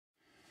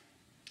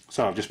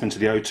So I've just been to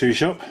the O2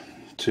 shop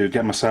to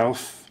get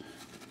myself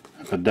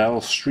a Dell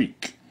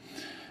Streak.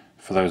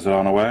 For those that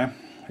aren't aware,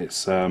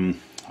 it's a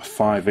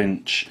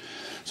 5-inch,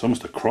 it's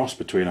almost a cross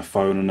between a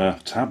phone and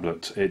a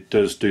tablet. It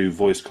does do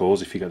voice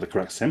calls if you get the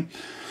correct SIM.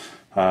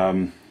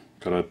 Got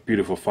a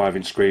beautiful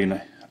 5-inch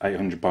screen,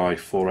 800 by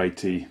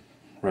 480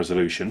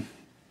 resolution.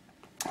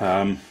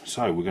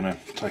 So we're going to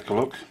take a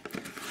look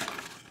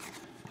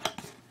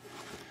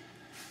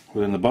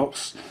within the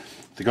box.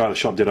 The guy at the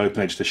shop did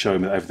open it just to show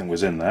me that everything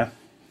was in there.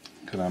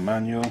 Got our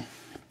manual,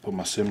 put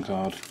my SIM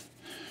card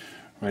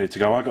ready to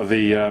go. I got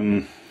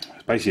the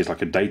basically it's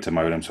like a data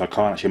modem, so I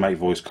can't actually make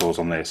voice calls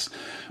on this,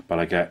 but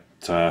I get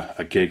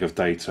a gig of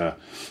data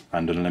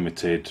and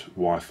unlimited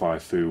Wi-Fi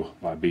through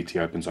like BT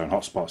Open Zone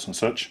hotspots and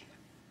such.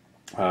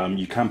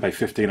 You can pay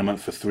 $15 a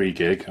month for 3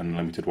 gig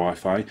unlimited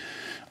Wi-Fi,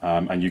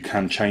 and you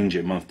can change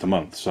it month to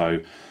month.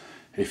 So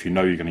if you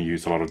know you're going to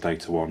use a lot of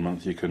data one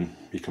month, you can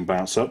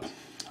bounce up.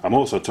 I'm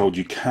also told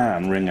you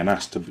can ring and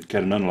ask to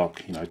get an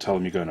unlock, you know, tell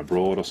them you're going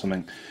abroad or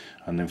something,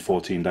 and in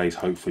 14 days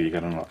hopefully you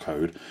get an unlock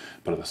code.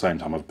 But at the same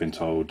time I've been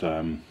told,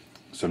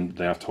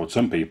 they have told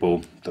some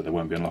people that they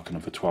won't be unlocking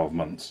them for 12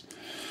 months.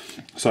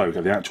 So we've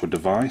got the actual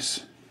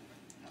device.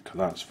 Look at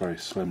that, it's very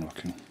slim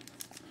looking.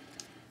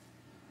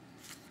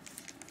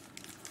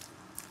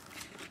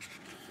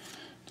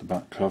 The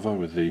back cover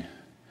with the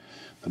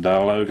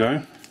Dell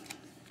logo.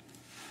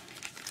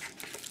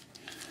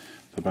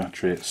 The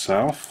battery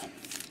itself.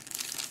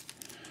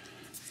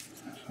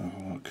 Let's have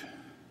a look.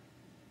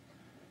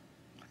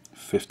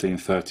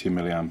 1530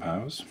 milliamp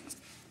hours.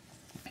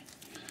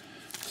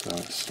 So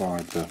let's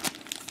slide the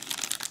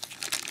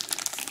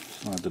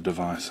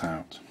device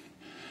out,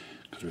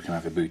 because we can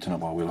have it booting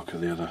up while we look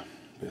at the other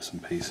bits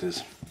and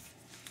pieces.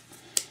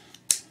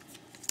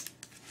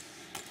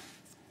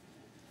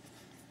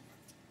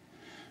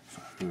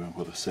 We won't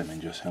put the SIM in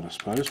just yet, I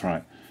suppose.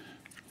 Right.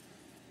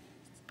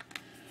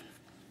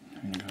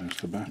 In goes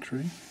the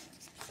battery.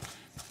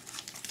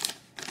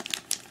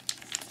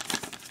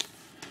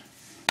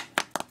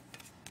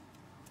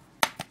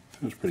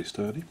 Feels pretty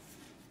sturdy.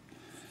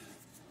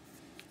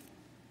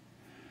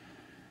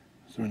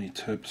 Is there any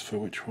tips for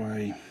which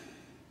way?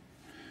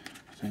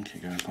 I think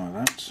it goes like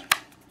that.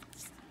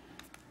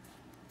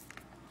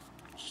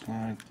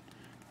 Slide.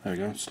 There we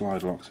go.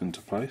 Slide locks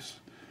into place.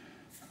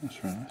 That's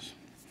very nice.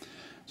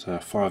 So a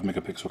 5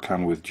 megapixel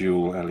camera with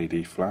dual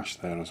LED flash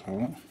there as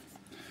well.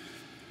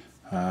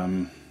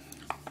 There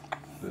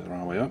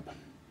our way up.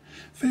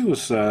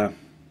 Feels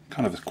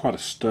kind of quite a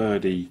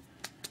sturdy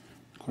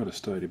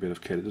bit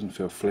of kit. It doesn't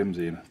feel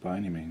flimsy by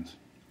any means.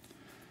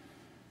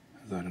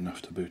 Is that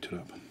enough to boot it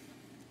up?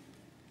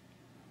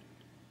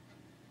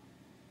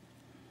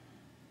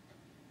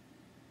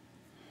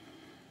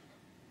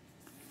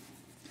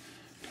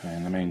 Okay,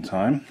 in the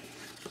meantime,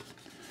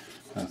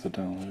 there's the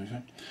Dell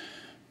logo.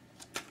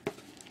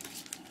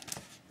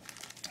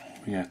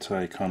 We get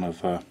a kind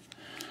of a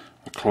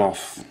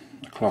cloth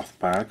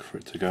bag for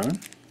it to go in.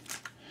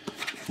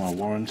 My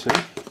warranty.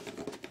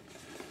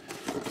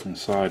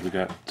 Inside we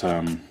get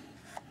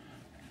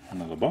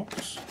another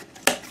box.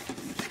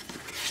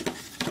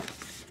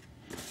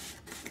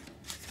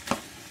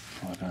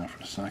 Slide down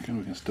for a second.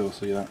 We can still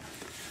see that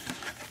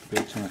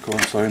bit in the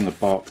corner. So in the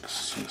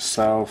box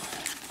itself,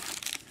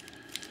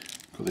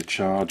 got the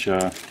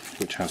charger,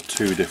 which has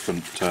 2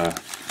 different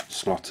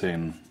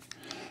slot-in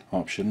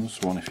options,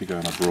 one if you're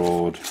going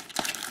abroad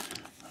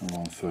and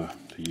one for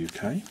the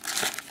UK.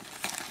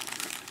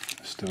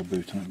 Still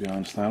booting up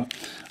behind that.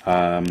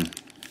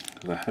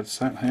 There's a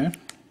headset here,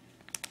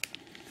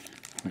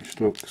 which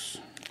looks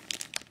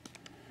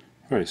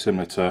very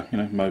similar to, you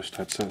know, most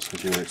headsets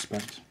as you would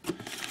expect.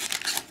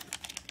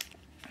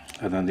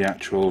 And then the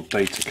actual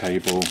data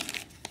cable.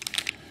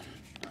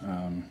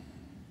 You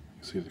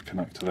see the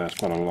connector there, it's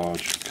quite a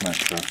large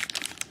connector.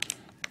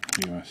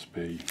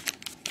 USB.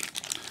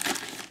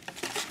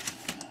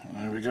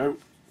 There we go.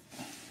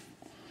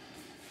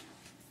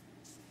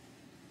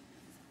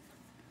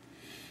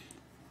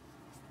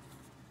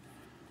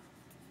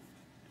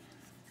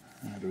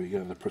 How do we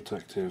get the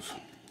protective?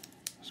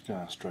 Let's get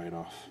that straight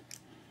off.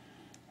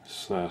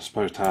 It's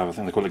supposed to have, I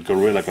think they call it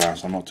Gorilla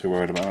Glass. I'm not too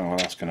worried about what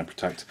that's going to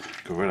protect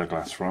Gorilla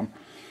Glass from.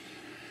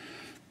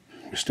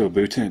 We're still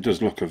booting. It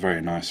does look a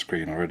very nice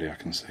screen already, I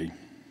can see.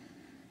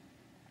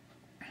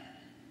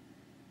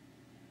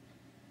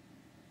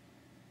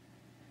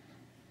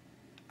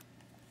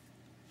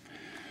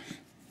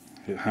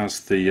 It has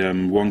the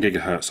 1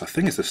 gigahertz, I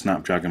think it's the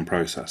Snapdragon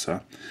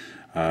processor.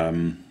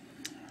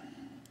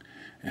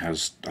 It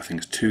has, I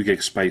think it's 2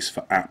 gig space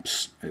for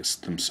apps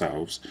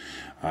themselves.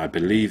 I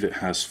believe it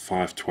has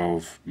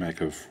 512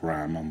 meg of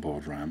RAM,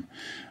 onboard RAM.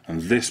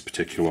 And this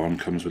particular one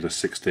comes with a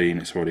 16,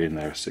 it's already in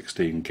there, a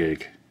 16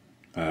 gig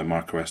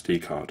micro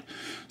SD card.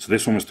 So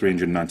this one was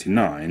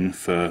 $399.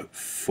 For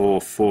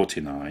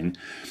 $449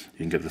 you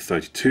can get the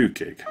 32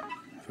 gig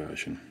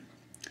version.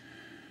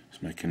 It's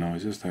making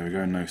noises. There we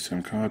go. No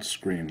SIM card.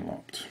 Screen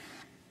locked.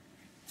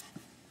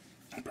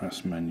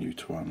 Press menu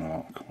to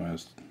unlock.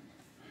 Where's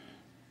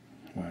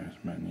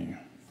menu?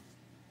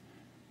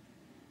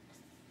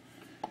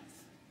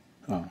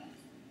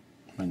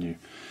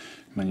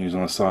 menus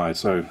on the side.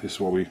 So this is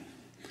what we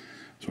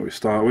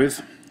start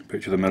with.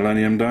 Picture the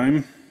Millennium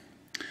Dome.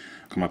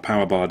 Got my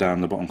power bar down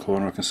in the bottom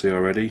corner, I can see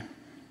already.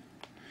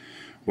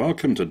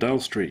 Welcome to Dell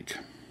Streak.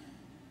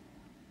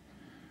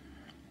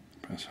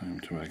 Press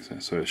home to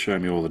exit. So it's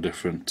showing me all the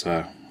different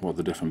what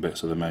the different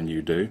bits of the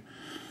menu do.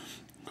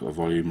 Got a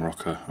volume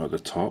rocker at the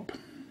top.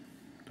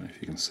 Don't know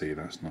if you can see,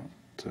 that's not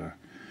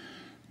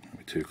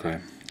be too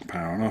clear.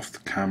 Power on off, the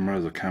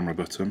camera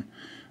button.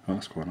 Oh,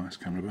 that's quite a nice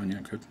camera button,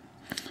 yeah, good.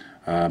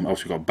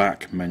 Also got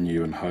back,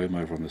 menu and home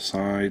over on the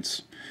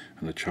sides,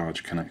 and the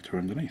charge connector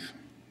underneath.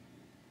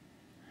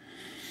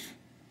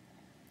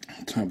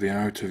 Tap the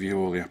arrow to view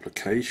all the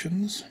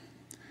applications.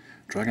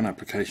 Drag an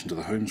application to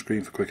the home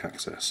screen for quick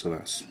access, so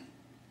that's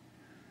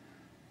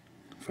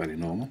fairly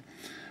normal.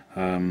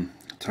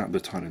 Tap the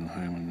tile in the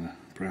home and the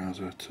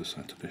browser to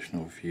set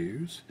additional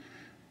views.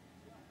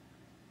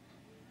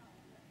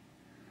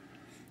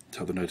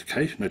 Tap the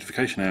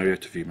notification area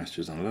to view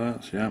messages and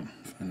alerts, yeah,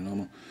 fairly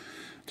normal.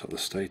 Tap the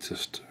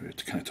status to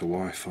connect to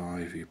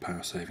Wi-Fi, view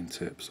power saving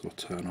tips, or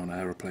turn on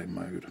aeroplane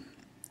mode.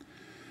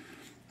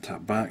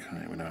 Tap back,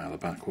 we know how the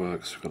back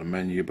works. We've got a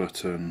menu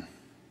button.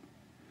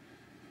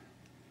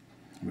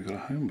 We've got a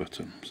home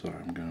button. Sorry,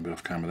 I'm going a bit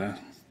off camera there,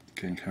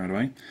 getting carried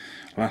away.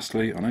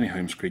 Lastly, on any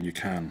home screen you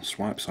can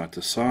swipe side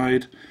to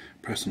side,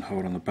 press and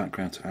hold on the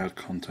background to add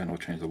content or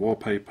change the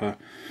wallpaper,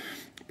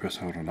 press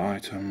hold on an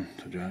item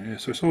to yeah,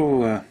 so it's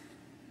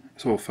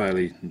all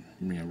fairly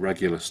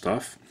regular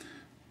stuff.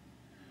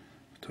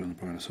 Turn the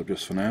brightness up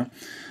just for now.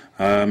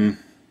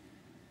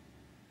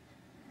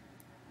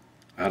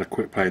 I had a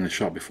quick play in the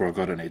shop before I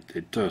got in.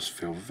 It does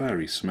feel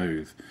very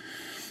smooth.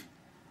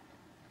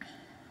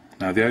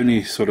 Now the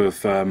only sort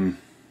of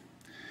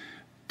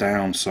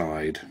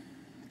downside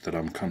that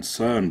I'm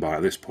concerned by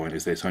at this point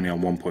is that it's only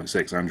on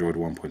 1.6, Android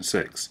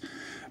 1.6,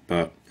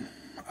 but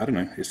I don't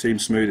know, it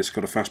seems smooth. It's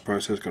got a fast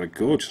processor, it's got a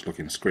gorgeous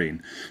looking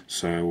screen,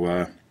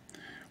 so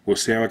we'll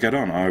see how I get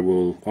on. I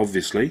will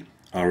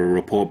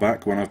report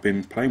back when I've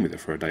been playing with it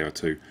for a day or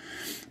two.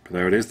 But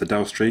there it is, the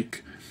Dell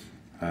Streak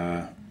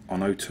on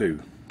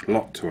O2.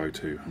 Locked to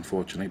O2,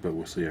 unfortunately, but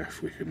we'll see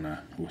if we can.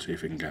 We'll see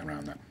if we can get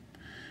around that.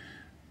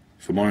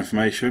 For more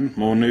information,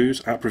 more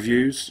news, app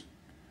reviews,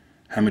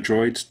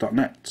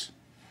 hammerdroids.net.